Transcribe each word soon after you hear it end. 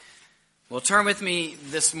Well, turn with me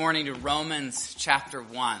this morning to Romans chapter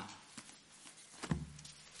 1.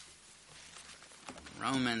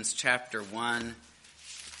 Romans chapter 1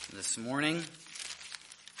 this morning.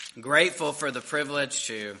 I'm grateful for the privilege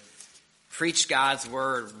to preach God's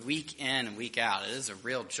word week in and week out. It is a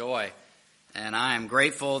real joy. And I am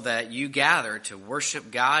grateful that you gather to worship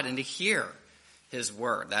God and to hear His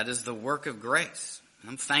word. That is the work of grace.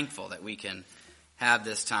 I'm thankful that we can have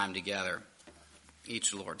this time together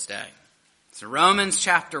each Lord's Day. So Romans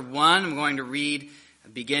chapter 1, I'm going to read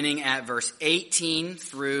beginning at verse 18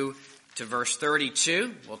 through to verse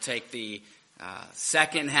 32. We'll take the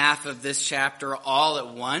second half of this chapter all at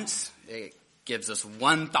once. It gives us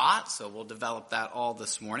one thought, so we'll develop that all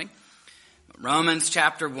this morning. Romans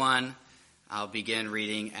chapter 1, I'll begin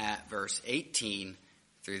reading at verse 18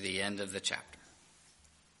 through the end of the chapter.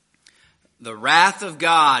 The wrath of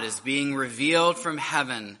God is being revealed from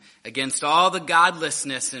heaven against all the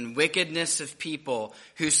godlessness and wickedness of people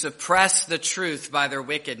who suppress the truth by their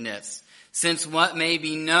wickedness, since what may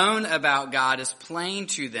be known about God is plain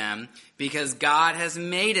to them, because God has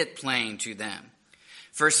made it plain to them.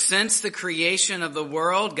 For since the creation of the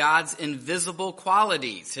world, God's invisible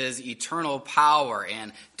qualities, His eternal power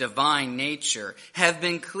and divine nature, have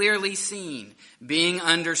been clearly seen, being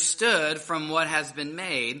understood from what has been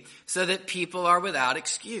made, so that people are without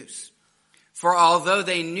excuse. For although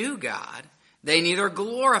they knew God, they neither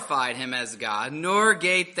glorified Him as God, nor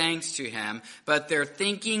gave thanks to Him, but their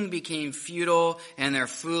thinking became futile, and their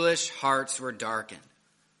foolish hearts were darkened.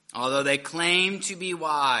 Although they claimed to be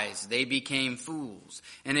wise, they became fools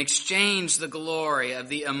and exchanged the glory of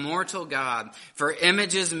the immortal God for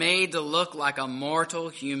images made to look like a mortal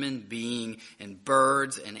human being and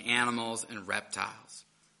birds and animals and reptiles.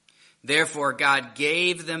 Therefore, God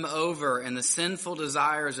gave them over in the sinful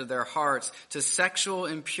desires of their hearts to sexual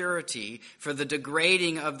impurity for the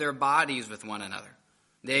degrading of their bodies with one another.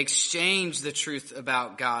 They exchanged the truth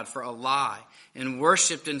about God for a lie and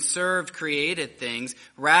worshipped and served created things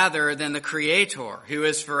rather than the Creator, who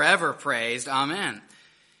is forever praised. Amen.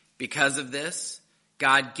 Because of this,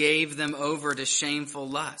 God gave them over to shameful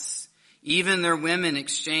lusts. Even their women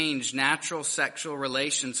exchanged natural sexual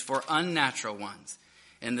relations for unnatural ones.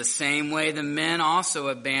 In the same way, the men also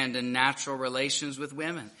abandoned natural relations with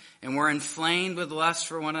women and were inflamed with lust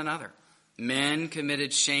for one another. Men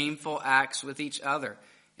committed shameful acts with each other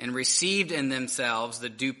and received in themselves the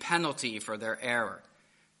due penalty for their error.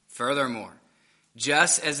 Furthermore,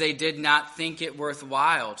 just as they did not think it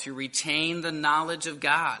worthwhile to retain the knowledge of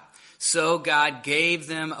God, so God gave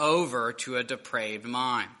them over to a depraved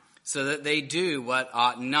mind, so that they do what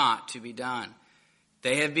ought not to be done.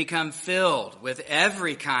 They have become filled with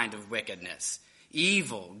every kind of wickedness,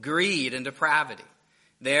 evil, greed, and depravity.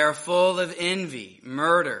 They are full of envy,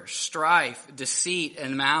 murder, strife, deceit,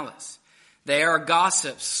 and malice. They are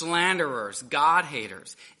gossips, slanderers,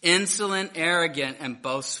 God-haters, insolent, arrogant, and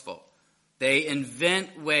boastful. They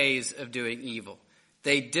invent ways of doing evil.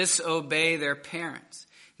 They disobey their parents.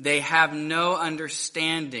 They have no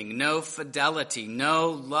understanding, no fidelity, no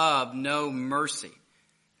love, no mercy.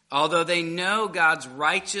 Although they know God's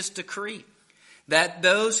righteous decree that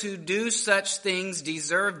those who do such things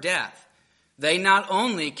deserve death, they not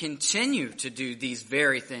only continue to do these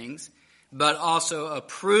very things, but also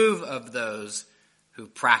approve of those who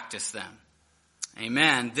practice them.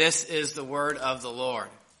 Amen. This is the word of the Lord.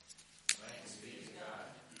 Thanks be to God.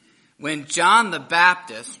 When John the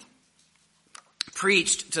Baptist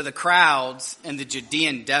preached to the crowds in the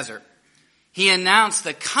Judean desert, he announced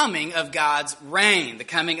the coming of God's reign, the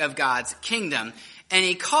coming of God's kingdom, and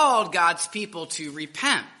he called God's people to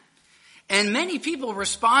repent. And many people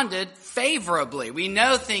responded favorably. We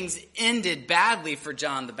know things ended badly for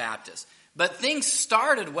John the Baptist. But things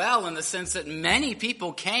started well in the sense that many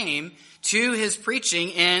people came to his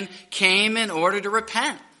preaching and came in order to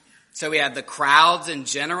repent. So we had the crowds in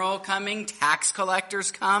general coming, tax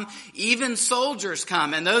collectors come, even soldiers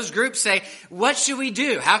come. And those groups say, what should we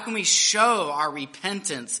do? How can we show our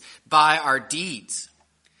repentance by our deeds?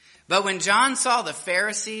 But when John saw the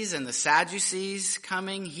Pharisees and the Sadducees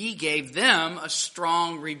coming, he gave them a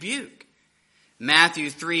strong rebuke. Matthew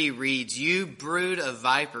 3 reads, "You brood of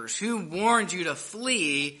vipers, who warned you to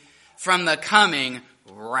flee from the coming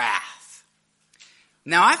wrath?"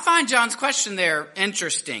 Now I find John's question there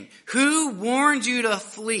interesting. Who warned you to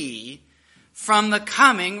flee from the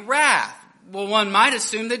coming wrath? Well, one might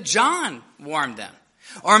assume that John warned them.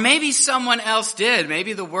 Or maybe someone else did.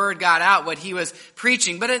 Maybe the word got out what he was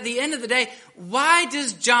preaching. But at the end of the day, why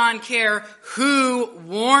does John care who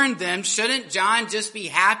warned them? Shouldn't John just be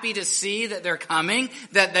happy to see that they're coming,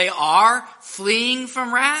 that they are fleeing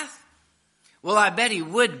from wrath? Well, I bet he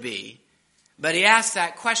would be, But he asks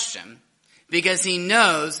that question because he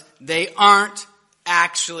knows they aren't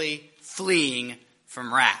actually fleeing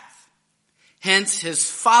from wrath. Hence his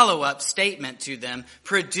follow-up statement to them,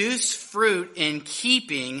 produce fruit in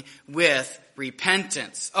keeping with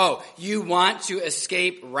repentance. Oh, you want to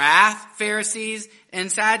escape wrath, Pharisees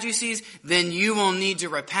and Sadducees? Then you will need to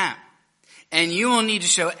repent. And you will need to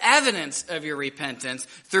show evidence of your repentance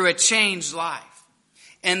through a changed life.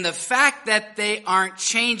 And the fact that they aren't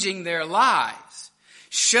changing their lives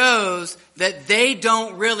shows that they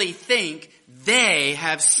don't really think they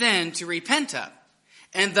have sinned to repent of.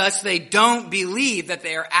 And thus they don't believe that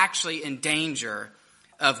they are actually in danger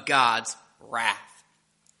of God's wrath.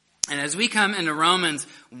 And as we come into Romans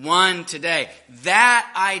 1 today,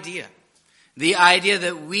 that idea, the idea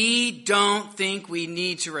that we don't think we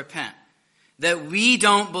need to repent, that we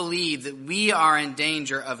don't believe that we are in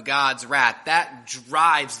danger of God's wrath, that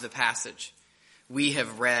drives the passage we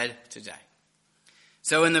have read today.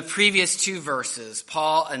 So in the previous 2 verses,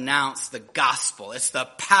 Paul announced the gospel. It's the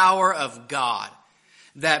power of God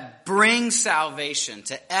that brings salvation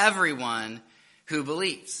to everyone who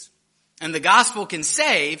believes. And the gospel can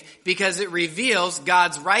save because it reveals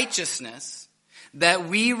God's righteousness that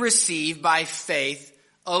we receive by faith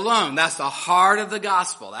alone. That's the heart of the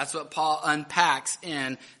gospel. That's what Paul unpacks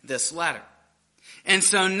in this letter. And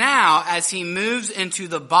so now, as he moves into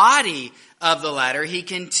the body of the letter, he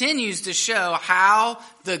continues to show how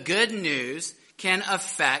the good news can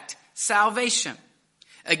affect salvation.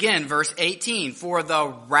 Again, verse 18, for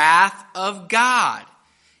the wrath of God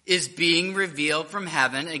is being revealed from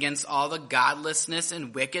heaven against all the godlessness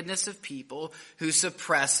and wickedness of people who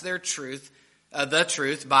suppress the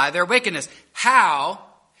truth by their wickedness. How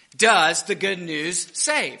does the good news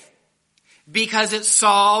save? Because it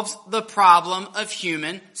solves the problem of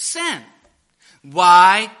human sin.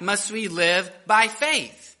 Why must we live by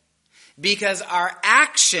faith? Because our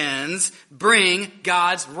actions bring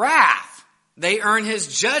God's wrath. They earn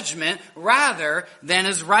his judgment rather than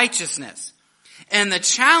his righteousness. And the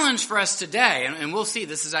challenge for us today, and we'll see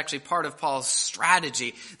this is actually part of Paul's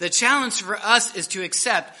strategy, the challenge for us is to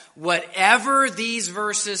accept whatever these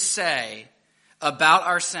verses say about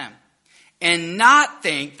our sin and not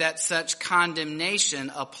think that such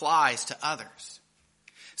condemnation applies to others.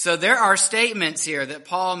 So there are statements here that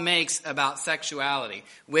Paul makes about sexuality,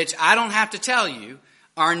 which I don't have to tell you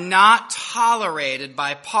are not tolerated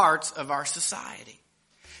by parts of our society.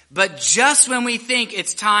 But just when we think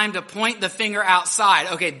it's time to point the finger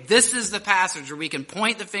outside, okay, this is the passage where we can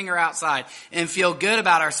point the finger outside and feel good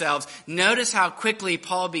about ourselves, notice how quickly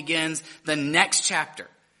Paul begins the next chapter.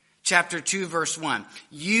 Chapter 2, verse 1.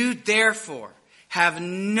 You therefore have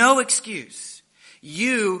no excuse,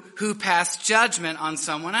 you who pass judgment on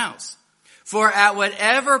someone else. For at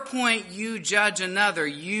whatever point you judge another,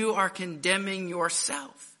 you are condemning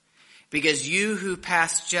yourself, because you who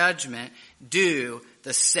pass judgment do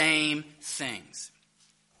the same things.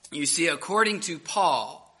 You see, according to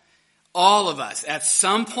Paul, all of us at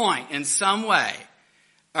some point, in some way,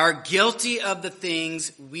 are guilty of the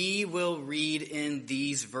things we will read in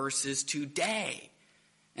these verses today.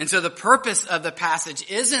 And so the purpose of the passage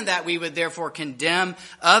isn't that we would therefore condemn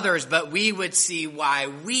others, but we would see why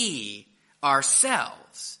we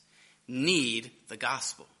ourselves need the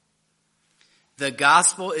gospel. The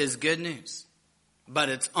gospel is good news, but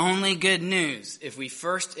it's only good news if we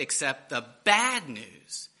first accept the bad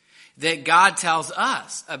news that God tells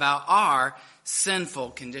us about our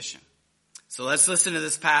sinful condition. So let's listen to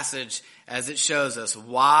this passage as it shows us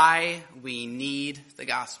why we need the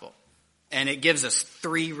gospel. And it gives us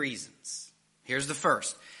 3 reasons. Here's the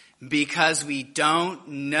first. Because we don't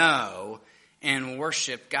know and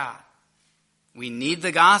worship God. We need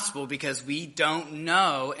the gospel because we don't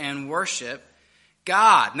know and worship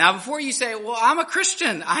God. Now, before you say, well, I'm a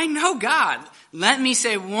Christian, I know God, let me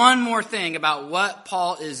say one more thing about what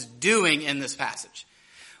Paul is doing in this passage.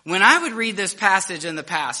 When I would read this passage in the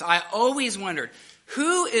past, I always wondered,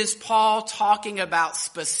 who is Paul talking about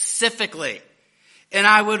specifically? And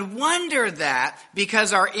I would wonder that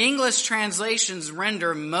because our English translations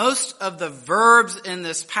render most of the verbs in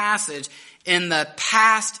this passage in the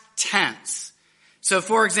past tense. So,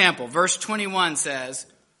 for example, verse 21 says,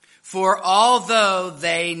 for although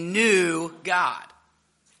they knew God.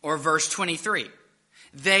 Or verse 23,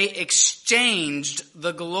 they exchanged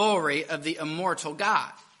the glory of the immortal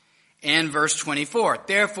God. And verse 24,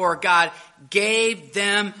 therefore God gave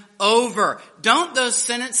them over. Don't those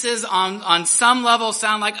sentences on some level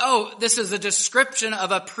sound like, oh, this is a description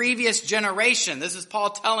of a previous generation. This is Paul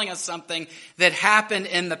telling us something that happened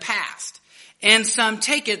in the past. And some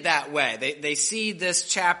take it that way. They see this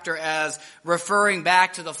chapter as referring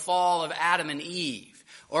back to the fall of Adam and Eve,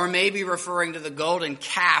 or maybe referring to the golden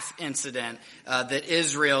calf incident that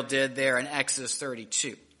Israel did there in Exodus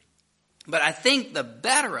 32. But I think the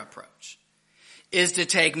better approach is to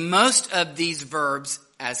take most of these verbs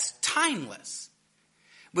as timeless,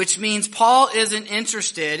 which means Paul isn't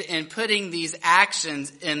interested in putting these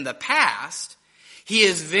actions in the past. He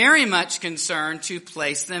is very much concerned to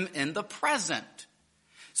place them in the present.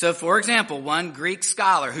 So, for example, one Greek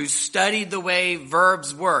scholar who studied the way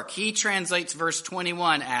verbs work, he translates verse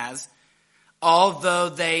 21 as, although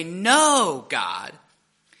they know God,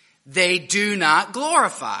 they do not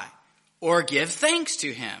glorify or give thanks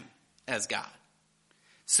to him as God.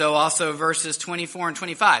 So also verses 24 and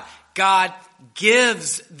 25. God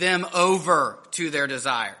gives them over to their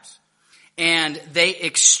desires, and they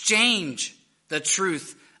exchange the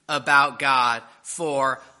truth about God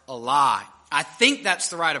for a lie. I think that's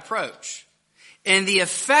the right approach. And the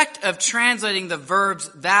effect of translating the verbs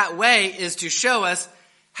that way is to show us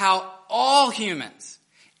how all humans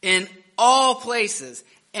in all places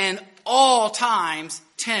and all times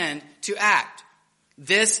tend to act.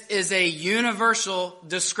 This is a universal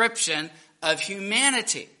description of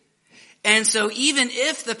humanity. And so even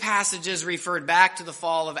if the passages referred back to the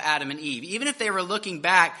fall of Adam and Eve, even if they were looking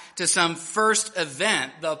back to some first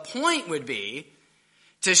event, the point would be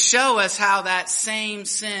to show us how that same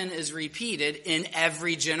sin is repeated in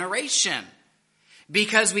every generation.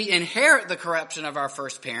 Because we inherit the corruption of our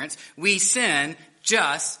first parents, we sin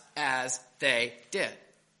just as they did.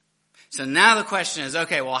 So now the question is,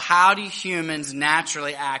 okay, well, how do humans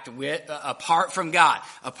naturally act apart from God?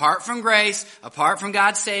 Apart from grace, apart from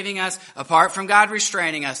God saving us, apart from God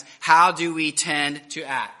restraining us, how do we tend to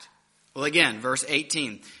act? Well, again, verse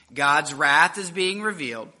 18, God's wrath is being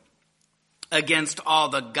revealed against all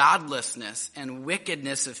the godlessness and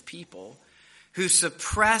wickedness of people who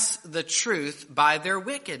suppress the truth by their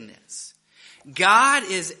wickedness. God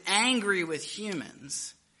is angry with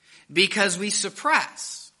humans because we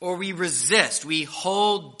suppress, or we resist, we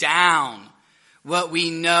hold down what we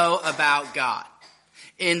know about God.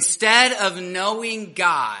 Instead of knowing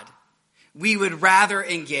God, we would rather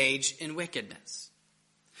engage in wickedness.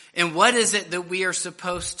 And what is it that we are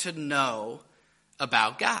supposed to know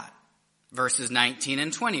about God? Verses 19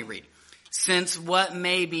 and 20 read, since what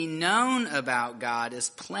may be known about God is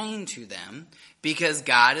plain to them, because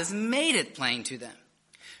God has made it plain to them.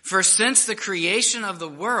 For since the creation of the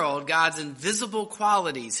world, God's invisible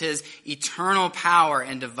qualities, his eternal power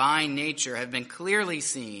and divine nature have been clearly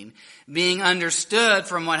seen, being understood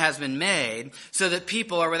from what has been made, so that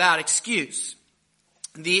people are without excuse.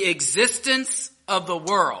 The existence of the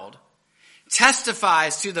world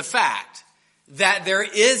testifies to the fact that there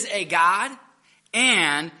is a God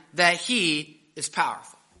and that he is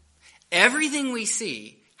powerful. Everything we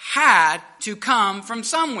see had to come from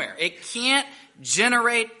somewhere. It can't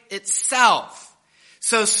generate itself.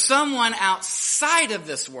 So someone outside of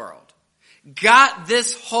this world got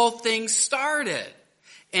this whole thing started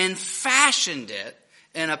and fashioned it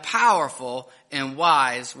in a powerful and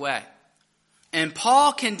wise way. And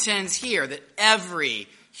Paul contends here that every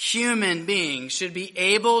human being should be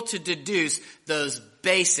able to deduce those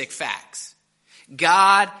basic facts.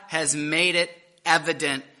 God has made it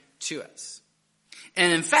evident to us.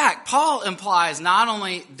 And in fact, Paul implies not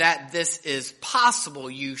only that this is possible,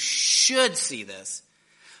 you should see this.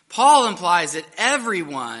 Paul implies that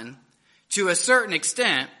everyone, to a certain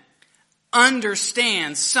extent,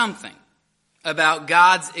 understands something about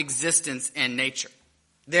God's existence and nature.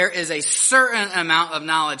 There is a certain amount of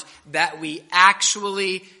knowledge that we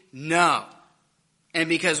actually know. And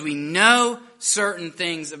because we know certain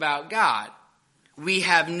things about God, we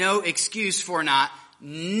have no excuse for not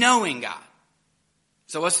knowing God.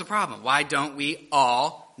 So what's the problem? Why don't we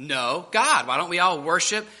all know God? Why don't we all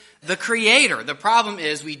worship the Creator? The problem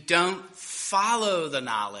is we don't follow the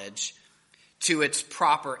knowledge to its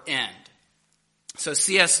proper end. So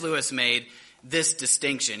C.S. Lewis made this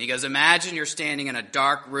distinction. He goes, imagine you're standing in a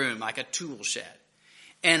dark room like a tool shed,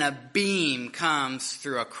 and a beam comes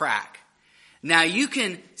through a crack. Now you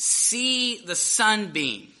can see the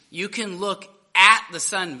sunbeam. You can look at the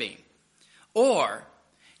sunbeam. Or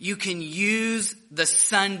you can use the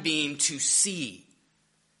sunbeam to see.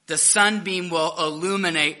 The sunbeam will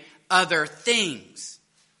illuminate other things.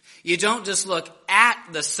 You don't just look at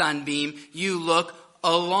the sunbeam, you look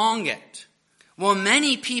along it. Well,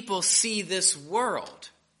 many people see this world,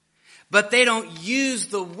 but they don't use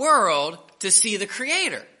the world to see the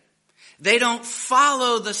Creator. They don't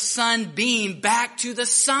follow the sunbeam back to the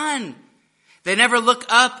sun. They never look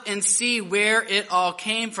up and see where it all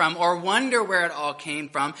came from or wonder where it all came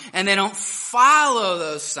from, and they don't follow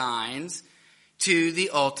those signs to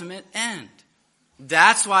the ultimate end.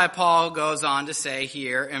 That's why Paul goes on to say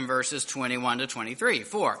here in verses 21 to 23,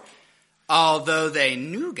 for although they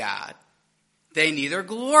knew God, they neither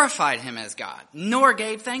glorified him as God nor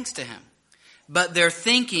gave thanks to him. But their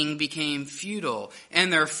thinking became futile,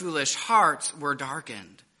 and their foolish hearts were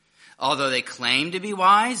darkened. Although they claimed to be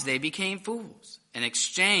wise, they became fools and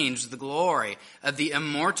exchanged the glory of the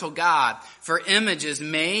immortal God for images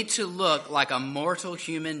made to look like a mortal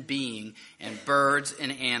human being and birds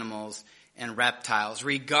and animals and reptiles,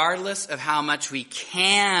 regardless of how much we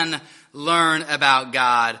can learn about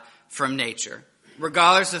God from nature,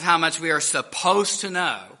 regardless of how much we are supposed to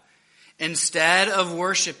know. Instead of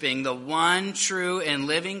worshiping the one true and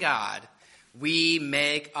living God, we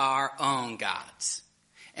make our own gods.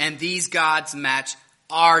 And these gods match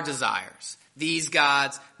our desires. These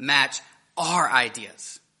gods match our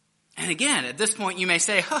ideas. And again, at this point you may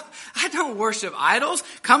say, I don't worship idols.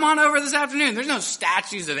 Come on over this afternoon. There's no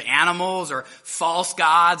statues of animals or false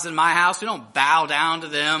gods in my house. We don't bow down to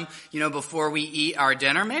them, before we eat our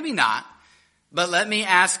dinner. Maybe not. But let me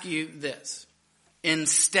ask you this.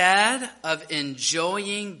 Instead of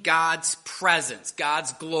enjoying God's presence,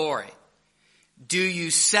 God's glory, do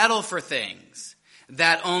you settle for things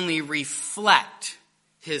that only reflect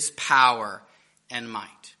his power and might?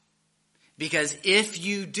 Because if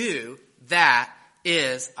you do, that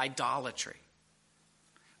is idolatry.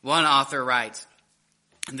 One author writes,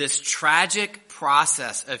 this tragic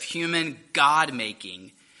process of human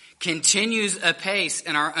God-making continues apace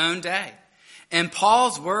in our own day. And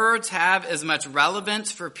Paul's words have as much relevance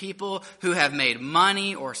for people who have made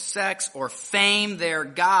money or sex or fame their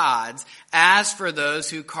gods as for those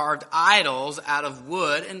who carved idols out of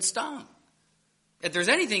wood and stone. If there's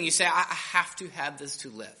anything you say, I have to have this to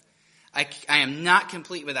live. I am not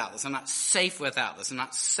complete without this. I'm not safe without this. I'm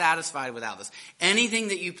not satisfied without this. Anything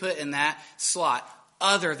that you put in that slot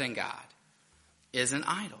other than God is an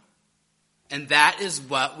idol. And that is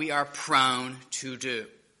what we are prone to do.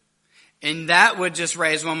 And that would just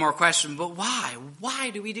raise one more question. But why?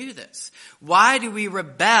 Why do we do this? Why do we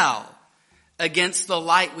rebel against the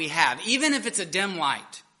light we have? Even if it's a dim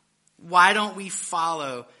light, why don't we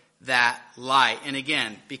follow that light? And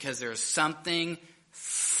again, because there's something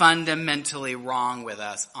fundamentally wrong with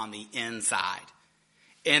us on the inside.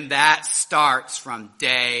 And that starts from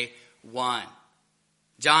day one.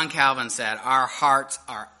 John Calvin said, our hearts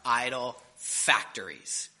are idol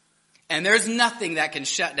factories. And there's nothing that can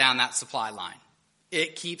shut down that supply line.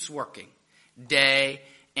 It keeps working day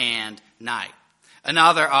and night.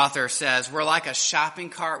 Another author says, we're like a shopping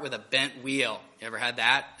cart with a bent wheel. You ever had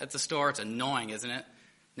that at the store? It's annoying, isn't it?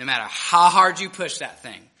 No matter how hard you push that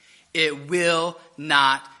thing, it will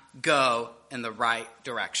not go in the right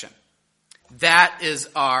direction. That is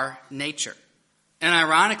our nature. And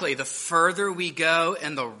ironically, the further we go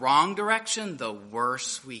in the wrong direction, the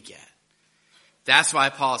worse we get. That's why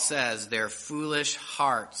Paul says their foolish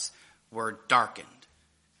hearts were darkened.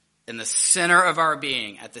 In the center of our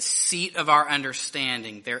being, at the seat of our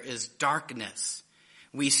understanding, there is darkness.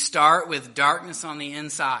 We start with darkness on the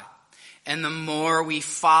inside. And the more we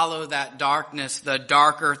follow that darkness, the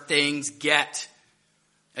darker things get.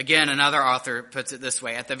 Again, another author puts it this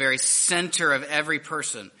way, at the very center of every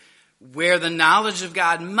person, where the knowledge of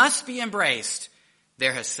God must be embraced,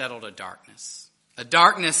 there has settled a darkness. A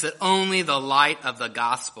darkness that only the light of the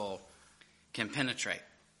gospel can penetrate.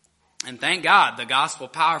 And thank God, the gospel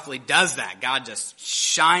powerfully does that. God just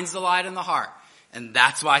shines the light in the heart. And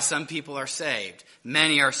that's why some people are saved.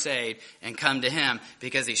 Many are saved and come to him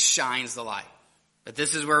because he shines the light. But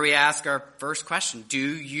this is where we ask our first question. Do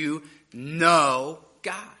you know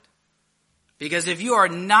God? Because if you are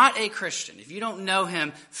not a Christian, if you don't know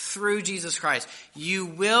him through Jesus Christ, you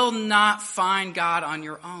will not find God on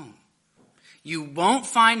your own. You won't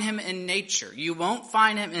find him in nature. You won't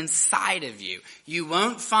find him inside of you. You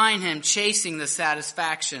won't find him chasing the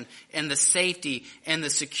satisfaction and the safety and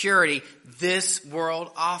the security this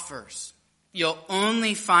world offers. You'll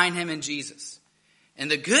only find him in Jesus.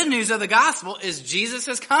 And the good news of the gospel is Jesus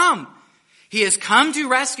has come. He has come to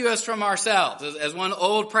rescue us from ourselves. As one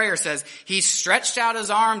old prayer says, he stretched out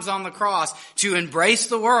his arms on the cross to embrace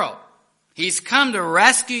the world. He's come to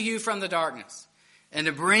rescue you from the darkness and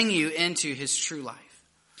to bring you into his true life.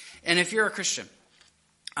 And if you're a Christian,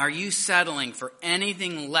 are you settling for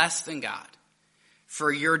anything less than God?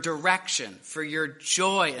 For your direction, for your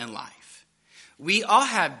joy in life? We all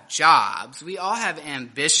have jobs. We all have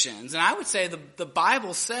ambitions. And I would say the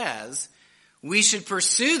Bible says we should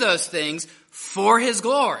pursue those things for his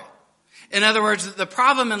glory. In other words, the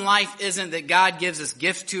problem in life isn't that God gives us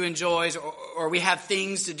gifts to enjoy or we have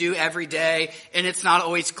things to do every day and it's not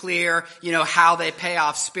always clear, how they pay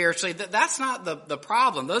off spiritually. That's not the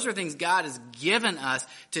problem. Those are things God has given us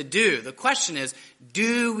to do. The question is,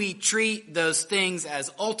 do we treat those things as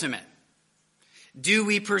ultimate? Do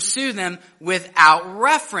we pursue them without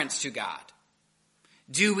reference to God?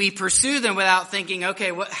 Do we pursue them without thinking,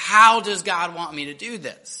 okay, how does God want me to do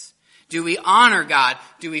this? Do we honor God?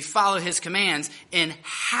 Do we follow his commands in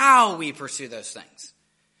how we pursue those things?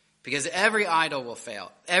 Because every idol will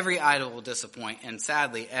fail. Every idol will disappoint. And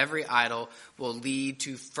sadly, every idol will lead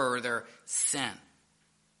to further sin.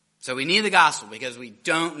 So we need the gospel because we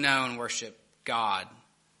don't know and worship God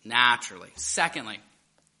naturally. Secondly,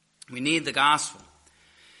 we need the gospel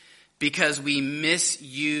because we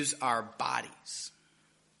misuse our bodies.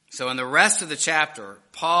 So in the rest of the chapter,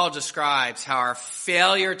 Paul describes how our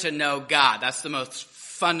failure to know God, that's the most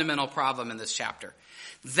fundamental problem in this chapter,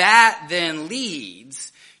 that then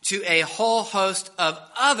leads to a whole host of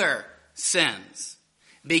other sins,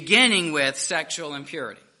 beginning with sexual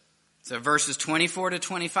impurity. So verses 24 to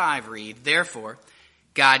 25 read, "Therefore,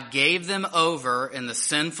 God gave them over in the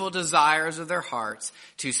sinful desires of their hearts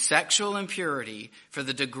to sexual impurity for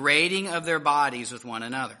the degrading of their bodies with one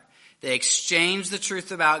another. They exchanged the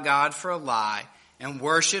truth about God for a lie and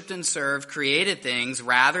worshipped and served created things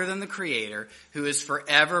rather than the Creator, who is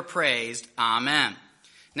forever praised. Amen."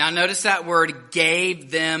 Now notice that word "gave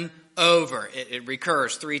them over." It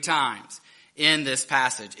recurs 3 times in this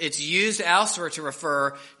passage. It's used elsewhere to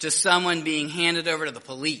refer to someone being handed over to the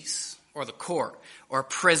police or the court or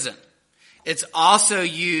prison. It's also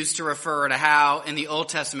used to refer to how in the Old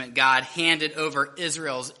Testament God handed over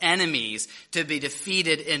Israel's enemies to be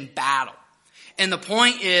defeated in battle. And the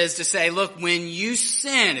point is to say, look, when you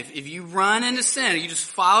sin, if you run into sin, you just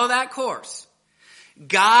follow that course,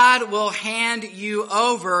 God will hand you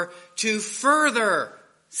over to further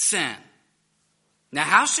sin. Now,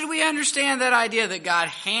 how should we understand that idea that God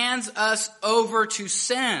hands us over to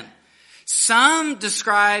sin? Some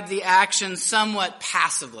describe the action somewhat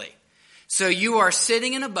passively. So you are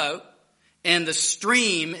sitting in a boat, and the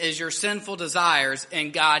stream is your sinful desires,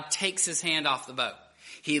 and God takes his hand off the boat.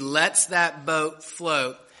 He lets that boat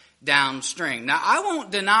float downstream. Now, I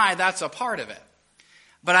won't deny that's a part of it,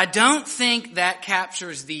 but I don't think that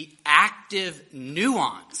captures the active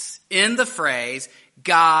nuance in the phrase,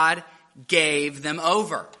 God gave them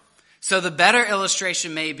over. So the better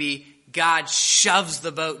illustration may be, God shoves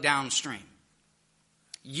the boat downstream.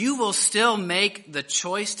 You will still make the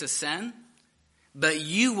choice to sin, but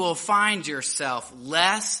you will find yourself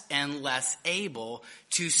less and less able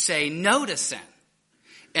to say no to sin.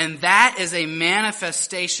 And that is a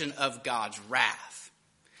manifestation of God's wrath.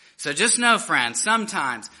 So just know, friends,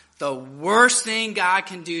 sometimes the worst thing God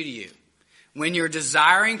can do to you when you're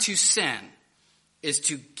desiring to sin is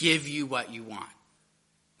to give you what you want.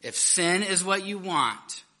 If sin is what you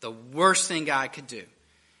want, the worst thing God could do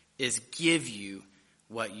is give you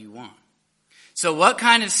what you want. So what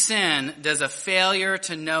kind of sin does a failure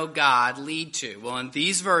to know God lead to? Well, in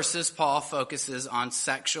these verses, Paul focuses on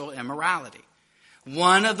sexual immorality.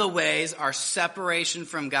 One of the ways our separation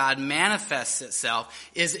from God manifests itself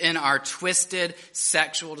is in our twisted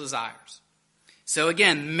sexual desires. So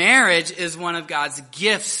again, marriage is one of God's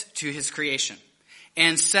gifts to his creation.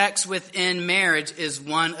 And sex within marriage is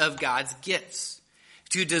one of God's gifts.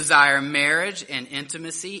 To desire marriage and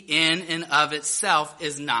intimacy in and of itself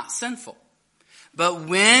is not sinful. But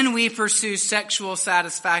when we pursue sexual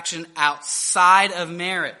satisfaction outside of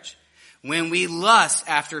marriage, when we lust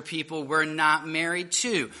after people we're not married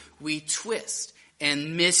to, we twist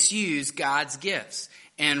and misuse God's gifts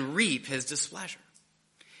and reap his displeasure.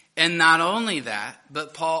 And not only that,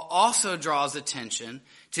 but Paul also draws attention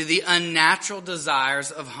to the unnatural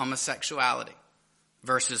desires of homosexuality.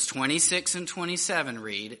 Verses 26 and 27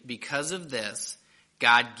 read, "Because of this,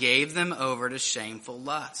 God gave them over to shameful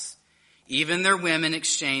lusts. Even their women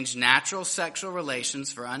exchanged natural sexual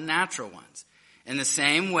relations for unnatural ones. In the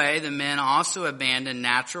same way, the men also abandoned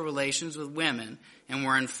natural relations with women and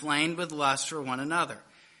were inflamed with lust for one another.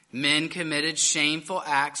 Men committed shameful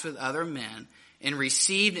acts with other men and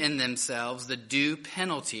received in themselves the due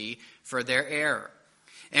penalty for their error."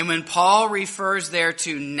 And when Paul refers there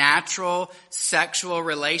to natural sexual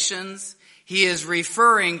relations, he is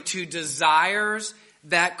referring to desires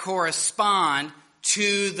that correspond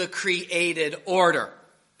to the created order.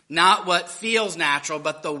 Not what feels natural,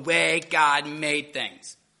 but the way God made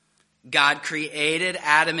things. God created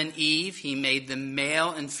Adam and Eve. He made them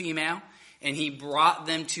male and female, and he brought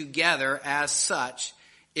them together as such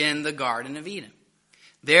in the Garden of Eden.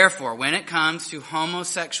 Therefore, when it comes to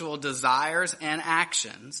homosexual desires and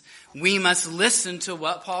actions, we must listen to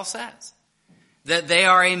what Paul says. That they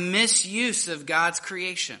are a misuse of God's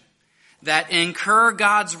creation, that incur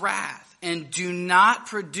God's wrath, and do not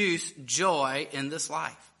produce joy in this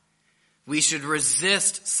life. We should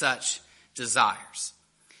resist such desires.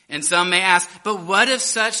 And some may ask, but what if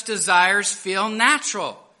such desires feel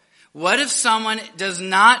natural? What if someone does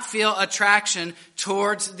not feel attraction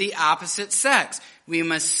towards the opposite sex? We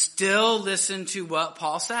must still listen to what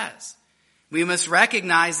Paul says. We must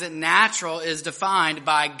recognize that natural is defined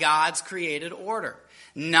by God's created order,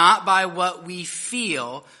 not by what we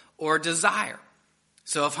feel or desire.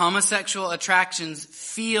 So if homosexual attractions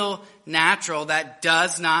feel natural, that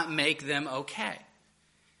does not make them okay.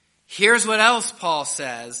 Here's what else Paul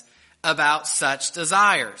says about such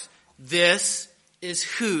desires. This is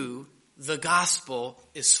who the gospel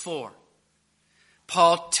is for.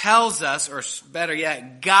 Paul tells us, or better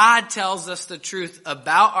yet, God tells us the truth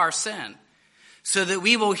about our sin so that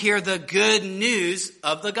we will hear the good news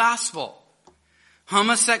of the gospel.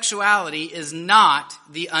 Homosexuality is not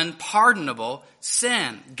the unpardonable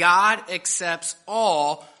sin. God accepts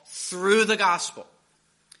all through the gospel.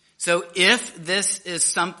 So if this is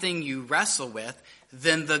something you wrestle with,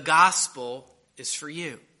 then the gospel is for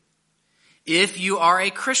you. If you are a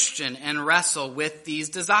Christian and wrestle with these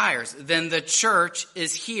desires, then the church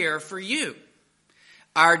is here for you.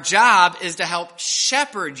 Our job is to help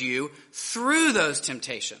shepherd you through those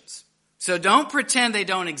temptations. So don't pretend they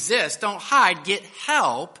don't exist. Don't hide. Get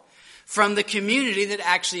help from the community that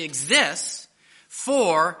actually exists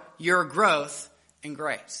for your growth and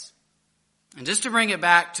grace. And just to bring it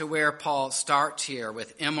back to where Paul starts here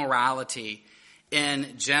with immorality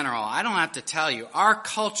in general, I don't have to tell you, our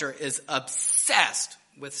culture is obsessed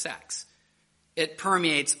with sex. It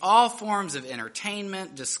permeates all forms of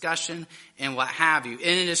entertainment, discussion, and what have you. And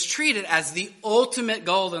it is treated as the ultimate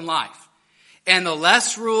goal in life. And the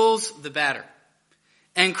less rules, the better.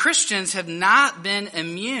 And Christians have not been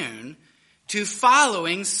immune to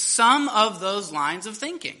following some of those lines of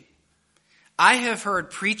thinking. I have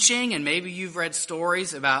heard preaching, and maybe you've read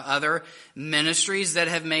stories about other ministries that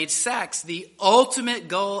have made sex the ultimate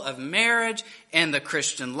goal of marriage and the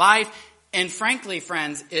Christian life. And frankly,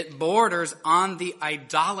 friends, it borders on the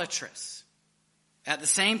idolatrous. At the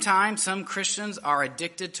same time, some Christians are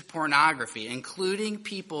addicted to pornography, including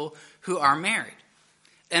people who are married.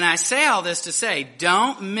 And I say all this to say,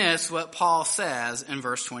 don't miss what Paul says in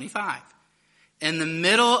verse 25. In the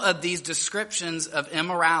middle of these descriptions of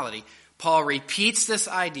immorality, Paul repeats this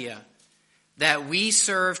idea that we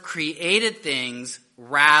serve created things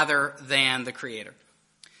rather than the Creator.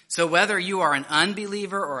 So whether you are an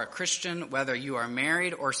unbeliever or a Christian, whether you are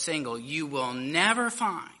married or single, you will never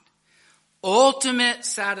find ultimate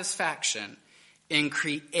satisfaction in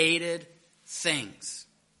created things.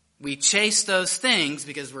 We chase those things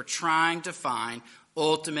because we're trying to find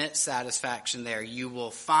ultimate satisfaction there. You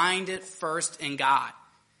will find it first in God.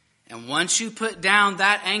 And once you put down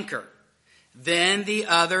that anchor, then the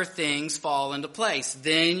other things fall into place.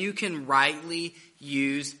 Then you can rightly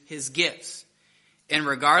use His gifts. And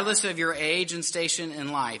regardless of your age and station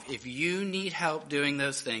in life, if you need help doing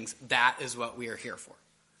those things, that is what we are here for.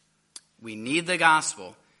 We need the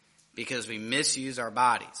gospel because we misuse our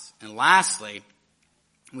bodies. And lastly,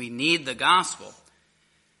 we need the gospel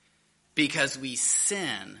because we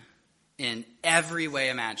sin in every way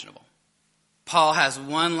imaginable. Paul has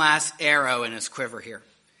one last arrow in his quiver here.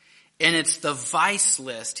 And it's the vice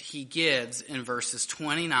list he gives in verses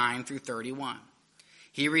 29 through 31.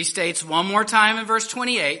 He restates one more time in verse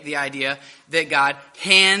 28 the idea that God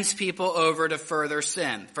hands people over to further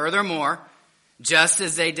sin. Furthermore, just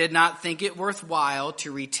as they did not think it worthwhile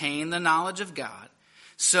to retain the knowledge of God,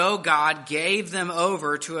 so God gave them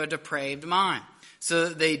over to a depraved mind, so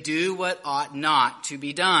that they do what ought not to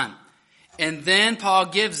be done. And then Paul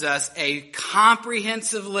gives us a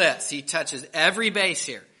comprehensive list. He touches every base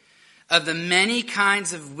here of the many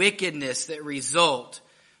kinds of wickedness that result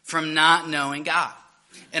from not knowing God.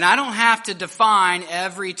 And I don't have to define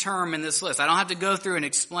every term in this list. I don't have to go through and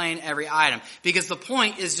explain every item, because the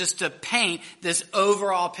point is just to paint this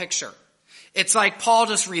overall picture. It's like Paul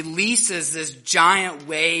just releases this giant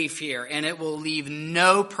wave here, and it will leave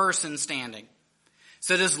no person standing.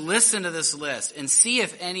 So just listen to this list and see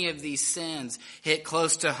if any of these sins hit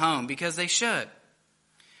close to home, because they should.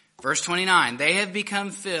 Verse 29, they have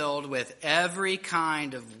become filled with every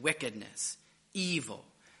kind of wickedness, evil,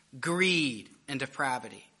 greed, and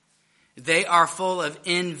depravity. They are full of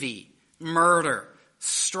envy, murder,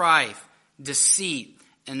 strife, deceit,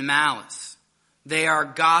 and malice. They are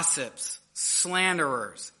gossips,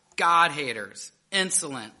 slanderers, God-haters,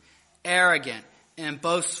 insolent, arrogant, and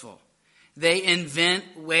boastful. They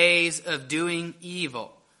invent ways of doing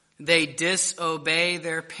evil. They disobey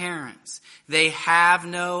their parents. They have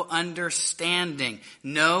no understanding,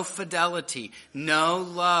 no fidelity, no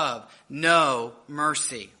love, no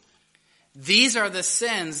mercy. These are the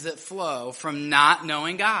sins that flow from not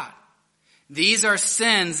knowing God. These are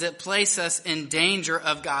sins that place us in danger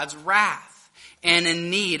of God's wrath and in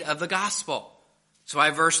need of the gospel. That's why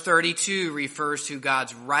verse 32 refers to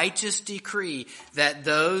God's righteous decree that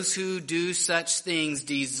those who do such things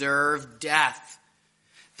deserve death.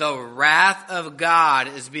 The wrath of God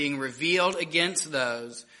is being revealed against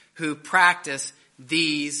those who practice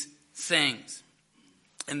these things.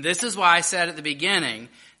 And this is why I said at the beginning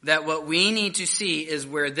that what we need to see is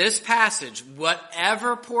where this passage,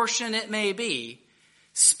 whatever portion it may be,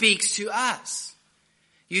 speaks to us.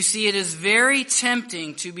 You see, it is very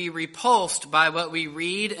tempting to be repulsed by what we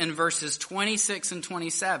read in verses 26 and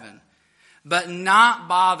 27, but not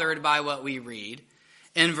bothered by what we read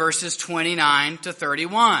in verses 29 to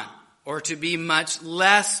 31, or to be much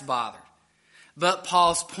less bothered. But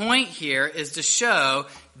Paul's point here is to show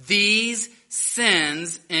these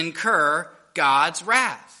sins incur God's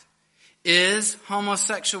wrath. Is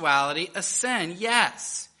homosexuality a sin?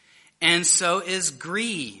 Yes. And so is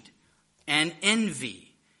greed and envy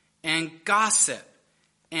and gossip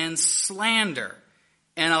and slander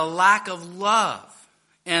and a lack of love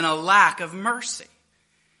and a lack of mercy.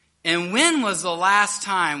 And when was the last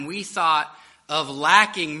time we thought of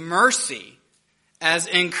lacking mercy as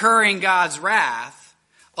incurring God's wrath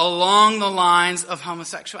along the lines of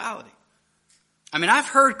homosexuality? I mean, I've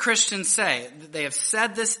heard Christians say, they have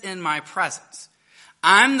said this in my presence,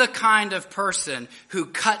 I'm the kind of person who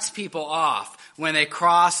cuts people off when they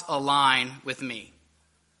cross a line with me.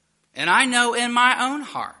 And I know in my own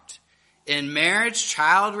heart, in marriage,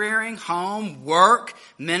 child rearing, home, work,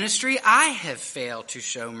 ministry, I have failed to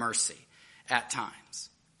show mercy at times.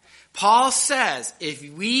 Paul says if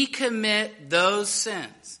we commit those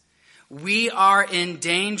sins, we are in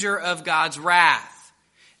danger of God's wrath,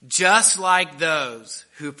 just like those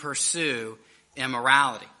who pursue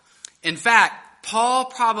immorality. In fact, Paul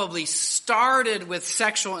probably started with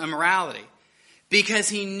sexual immorality because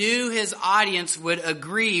he knew his audience would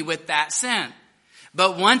agree with that sin.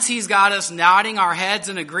 But once he's got us nodding our heads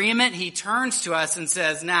in agreement, he turns to us and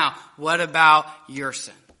says, now, what about your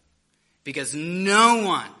sin? Because no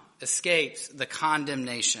one escapes the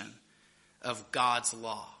condemnation of God's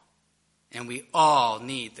law. And we all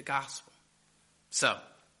need the gospel. So,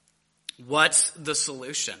 what's the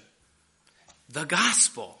solution? The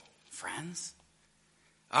gospel, friends.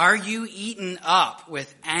 Are you eaten up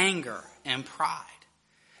with anger and pride?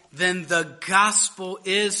 Then the gospel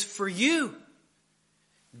is for you.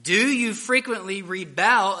 Do you frequently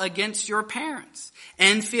rebel against your parents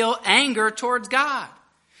and feel anger towards God?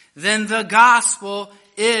 Then the gospel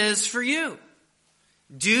is for you.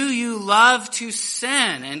 Do you love to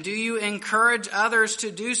sin and do you encourage others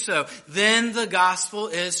to do so? Then the gospel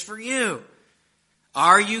is for you.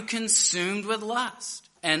 Are you consumed with lust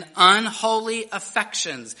and unholy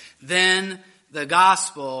affections? Then the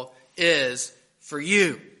gospel is for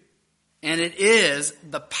you. And it is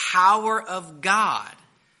the power of God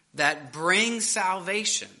that brings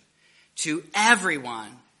salvation to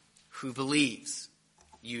everyone who believes.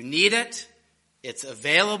 You need it. It's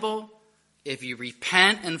available. If you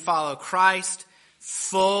repent and follow Christ,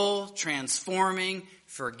 full, transforming,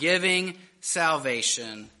 forgiving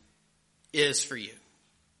salvation is for you.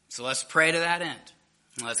 So let's pray to that end.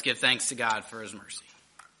 And let's give thanks to God for his mercy.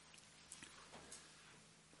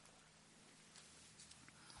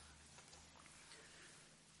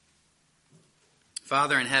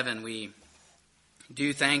 Father in heaven, we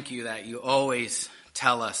do thank you that you always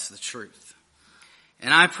tell us the truth.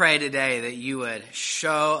 And I pray today that you would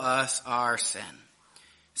show us our sin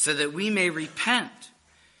so that we may repent,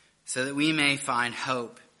 so that we may find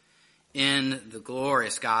hope in the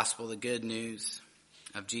glorious gospel, the good news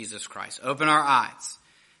of Jesus Christ. Open our eyes.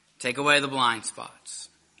 Take away the blind spots.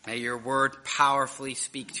 May your word powerfully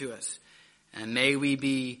speak to us. And may we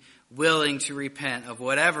be willing to repent of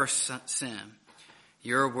whatever sin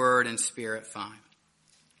your word and spirit find.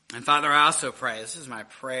 And Father, I also pray, this is my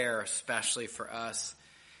prayer especially for us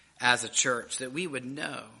as a church, that we would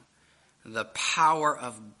know the power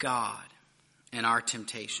of God in our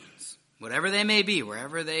temptations. Whatever they may be,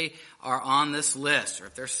 wherever they are on this list, or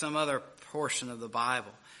if there's some other portion of the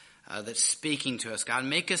Bible that's speaking to us. God,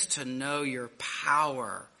 make us to know your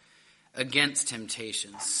power against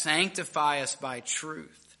temptations. Sanctify us by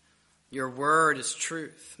truth. Your word is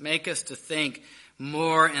truth. Make us to think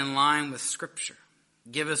more in line with Scripture.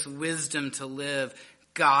 Give us wisdom to live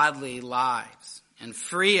godly lives and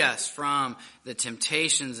free us from the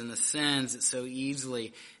temptations and the sins that so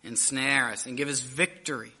easily ensnare us, and give us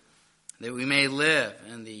victory that we may live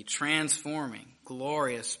in the transforming,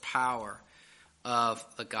 glorious power of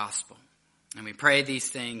the gospel. And we pray these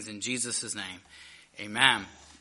things in Jesus' name. Amen.